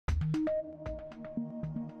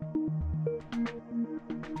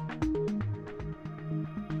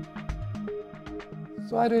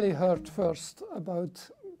So I really heard first about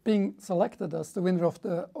being selected as the winner of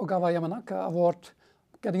the Ogawa-Yamanaka award,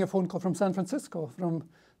 getting a phone call from San Francisco, from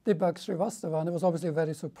Deepak Srivastava, and I was obviously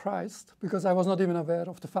very surprised because I was not even aware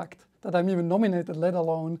of the fact that I'm even nominated, let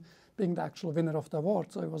alone being the actual winner of the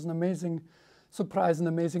award. So it was an amazing surprise and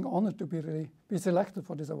amazing honor to be selected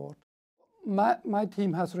for this award. My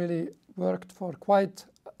team has really worked for quite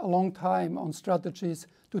a long time on strategies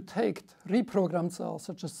to take reprogrammed cells,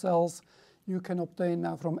 such as cells you can obtain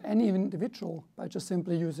now from any individual by just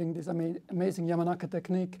simply using this amazing Yamanaka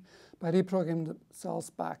technique, by reprogramming the cells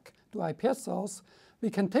back to iPS cells. We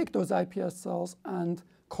can take those iPS cells and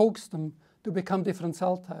coax them to become different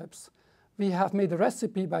cell types. We have made a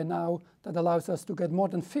recipe by now that allows us to get more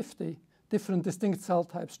than 50 different distinct cell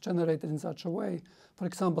types generated in such a way. For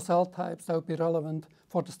example, cell types that would be relevant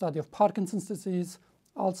for the study of Parkinson's disease,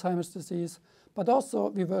 Alzheimer's disease, but also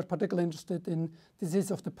we were particularly interested in disease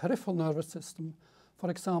of the peripheral nervous system. For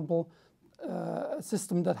example, a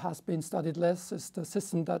system that has been studied less is the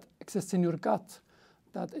system that exists in your gut.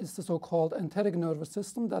 That is the so-called enteric nervous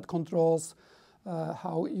system that controls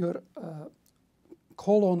how your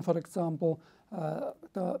colon, for example,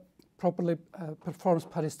 properly performs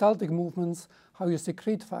peristaltic movements, how you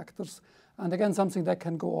secrete factors. And again, something that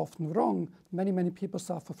can go often wrong. Many people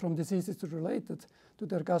suffer from diseases related to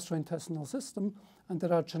their gastrointestinal system, and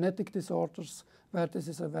there are genetic disorders where this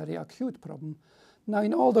is a very acute problem. Now,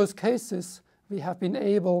 in all those cases, we have been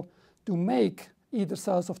able to make either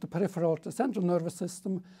cells of the peripheral or the central nervous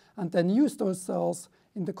system, and then use those cells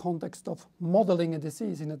in the context of modeling a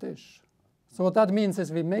disease in a dish. So what that means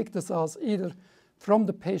is we make the cells either from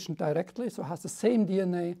the patient directly, so it has the same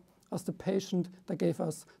DNA as the patient that gave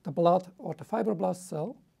us the blood or the fibroblast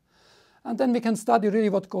cell. And then we can study really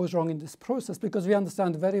what goes wrong in this process, because we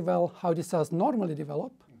understand very well how these cells normally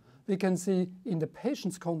develop. We can see in the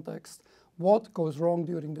patient's context what goes wrong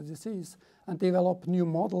during the disease and develop new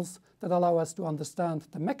models that allow us to understand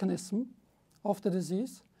the mechanism of the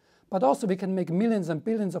disease. But also we can make millions and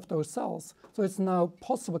billions of those cells. So it's now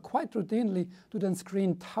possible quite routinely to then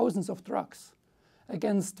screen thousands of drugs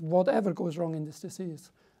against whatever goes wrong in this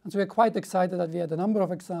disease. And so we're quite excited that we had a number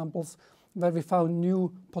of examples where we found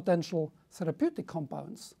new potential therapeutic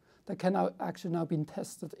compounds that can actually now be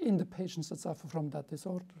tested in the patients that suffer from that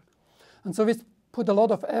disorder. And so we put a lot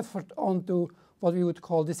of effort onto what we would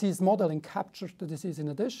call disease modeling, capture the disease in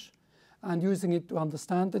a dish, and using it to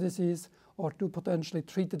understand the disease or to potentially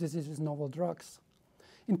treat the disease with novel drugs.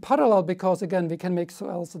 In parallel, because again, we can make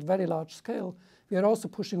cells at very large scale, we are also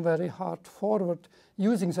pushing very hard forward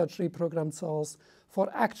using such reprogrammed cells for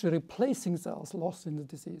actually replacing cells lost in the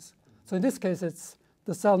disease. So in this case, it's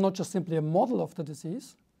the cell not just simply a model of the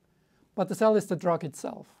disease, but the cell is the drug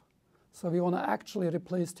itself. So we want to actually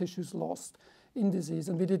replace tissues lost in disease.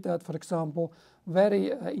 And we did that, for example,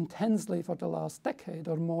 very intensely for the last decade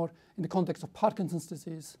or more in the context of Parkinson's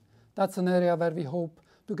disease. That's an area where we hope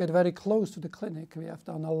to get very close to the clinic. We have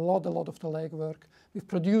done a lot of the legwork. We've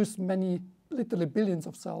produced many, literally billions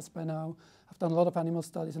of cells by now. I've done a lot of animal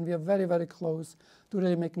studies, and we are very close to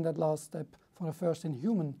really making that last step for a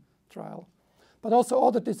first-in-human trial. But also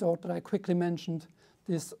other disorders, I quickly mentioned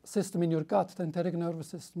this system in your gut, the enteric nervous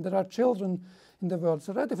system. There are children in the world, it's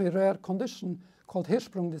a relatively rare condition called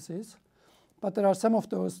Hirschsprung disease, but there are some of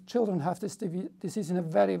those children have this disease in a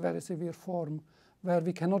very severe form where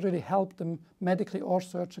we cannot really help them medically or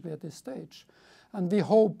surgically at this stage. And we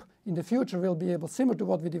hope in the future we'll be able, similar to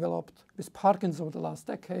what we developed with Parkinson's over the last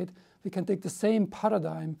decade, we can take the same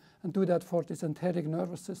paradigm and do that for this enteric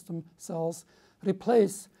nervous system cells,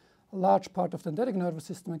 replace a large part of the enteric nervous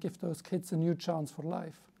system and give those kids a new chance for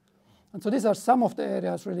life. And so these are some of the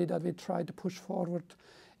areas really that we try to push forward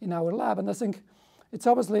in our lab. And I think it's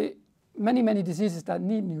obviously many diseases that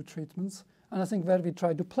need new treatments. And I think where we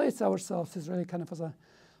try to place ourselves is really kind of as a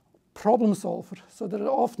problem solver. So there are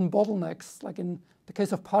often bottlenecks, like in the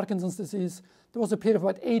case of Parkinson's disease, there was a period of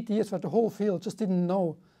about 8 years where the whole field just didn't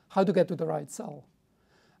know how to get to the right cell.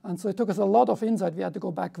 And so it took us a lot of insight. We had to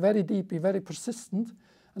go back very deep, be very persistent,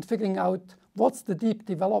 and figuring out what's the deep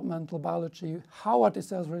developmental biology, how are the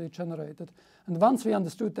cells really generated. And once we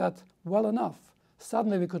understood that well enough,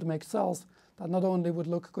 suddenly we could make cells that not only would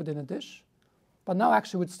look good in a dish, but now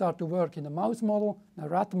actually would start to work in a mouse model, in a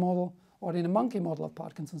rat model, or in a monkey model of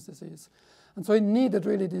Parkinson's disease. And so it needed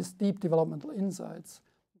really these deep developmental insights.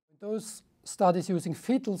 Those studies using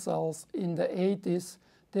fetal cells in the 80s,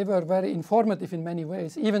 they were very informative in many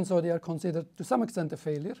ways, even though they are considered to some extent a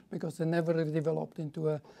failure because they never really developed into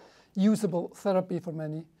a usable therapy for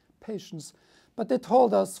many patients. But they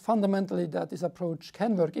told us fundamentally that this approach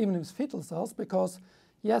can work even with fetal cells because,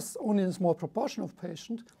 yes, only in a small proportion of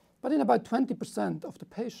patients, But in about 20% of the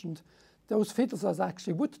patient, those fetal cells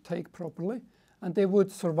actually would take properly, and they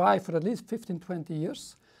would survive for at least 15, 20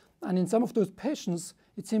 years. And in some of those patients,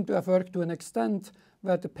 it seemed to have worked to an extent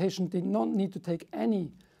where the patient did not need to take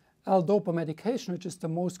any L-DOPA medication, which is the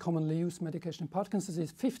most commonly used medication in Parkinson's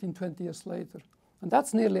disease, 15, 20 years later. And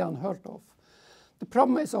that's nearly unheard of. The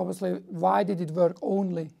problem is obviously, why did it work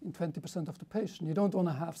only in 20% of the patient? You don't want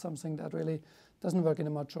to have something that really doesn't work in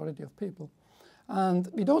the majority of people. And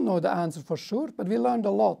we don't know the answer for sure, but we learned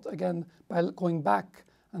a lot, again, by going back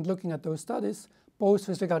and looking at those studies, both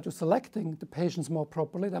with regard to selecting the patients more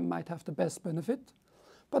properly that might have the best benefit,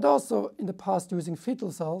 but also in the past using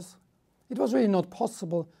fetal cells, it was really not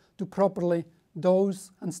possible to properly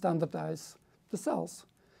dose and standardize the cells.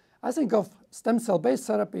 I think of stem cell-based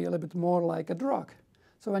therapy a little bit more like a drug.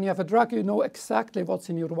 So when you have a drug, you know exactly what's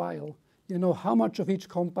in your vial. You know how much of each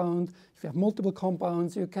compound. If you have multiple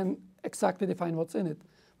compounds, you can exactly define what's in it.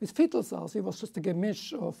 With fetal cells, it was just a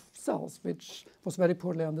gemisch of cells, which was very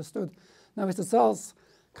poorly understood. Now with the cells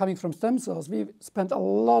coming from stem cells, we spent a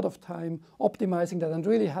lot of time optimizing that and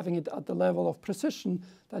really having it at the level of precision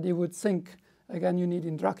that you would think, again, you need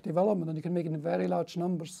in drug development, and you can make it in very large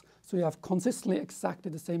numbers. So you have consistently exactly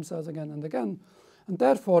the same cells again and again. And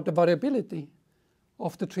therefore, the variability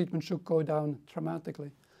of the treatment should go down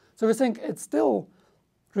dramatically. So we think it's still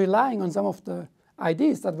relying on some of the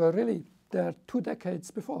ideas that were really there 2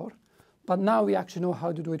 decades before. But now we actually know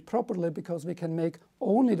how to do it properly because we can make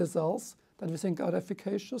only the cells that we think are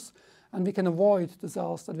efficacious, and we can avoid the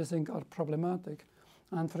cells that we think are problematic.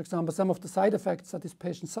 And for example, some of the side effects that this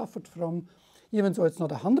patient suffered from, even though it's not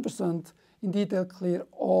 100% in detail clear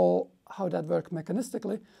all how that works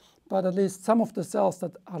mechanistically, but at least some of the cells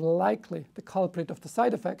that are likely the culprit of the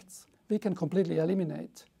side effects, we can completely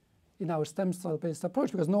eliminate in our stem cell-based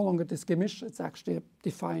approach, because no longer this gemisch, it's actually a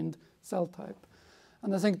defined cell type.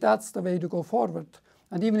 And I think that's the way to go forward.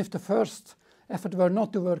 And even if the first effort were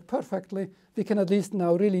not to work perfectly, we can at least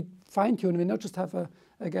now really fine-tune. We not just have,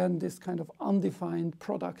 again, this kind of undefined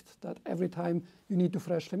product that every time you need to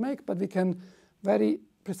freshly make, but we can very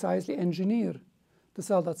precisely engineer the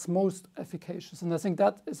cell that's most efficacious. And I think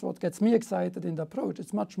that is what gets me excited in the approach.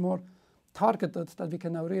 It's much more targeted, that we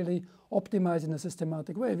can now really optimize in a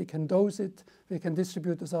systematic way. We can dose it, we can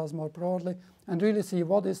distribute the cells more broadly, and really see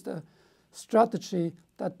what is the strategy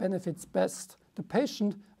that benefits best the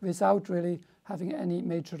patient without really having any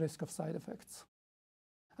major risk of side effects.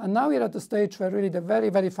 And now we're at the stage where really the very,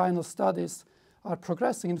 very final studies are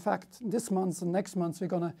progressing. In fact, this month and next month, we're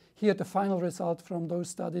going to hear the final result from those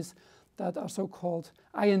studies that are so-called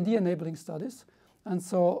IND-enabling studies. And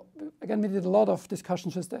so, again, we did a lot of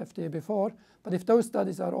discussions with the FDA before, but if those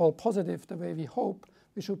studies are all positive the way we hope,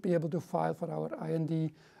 we should be able to file for our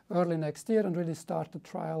IND early next year and really start the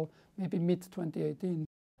trial maybe mid-2018.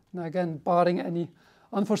 Now, again, barring any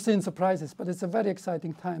unforeseen surprises, but it's a very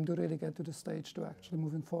exciting time to really get to the stage to actually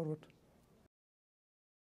moving forward.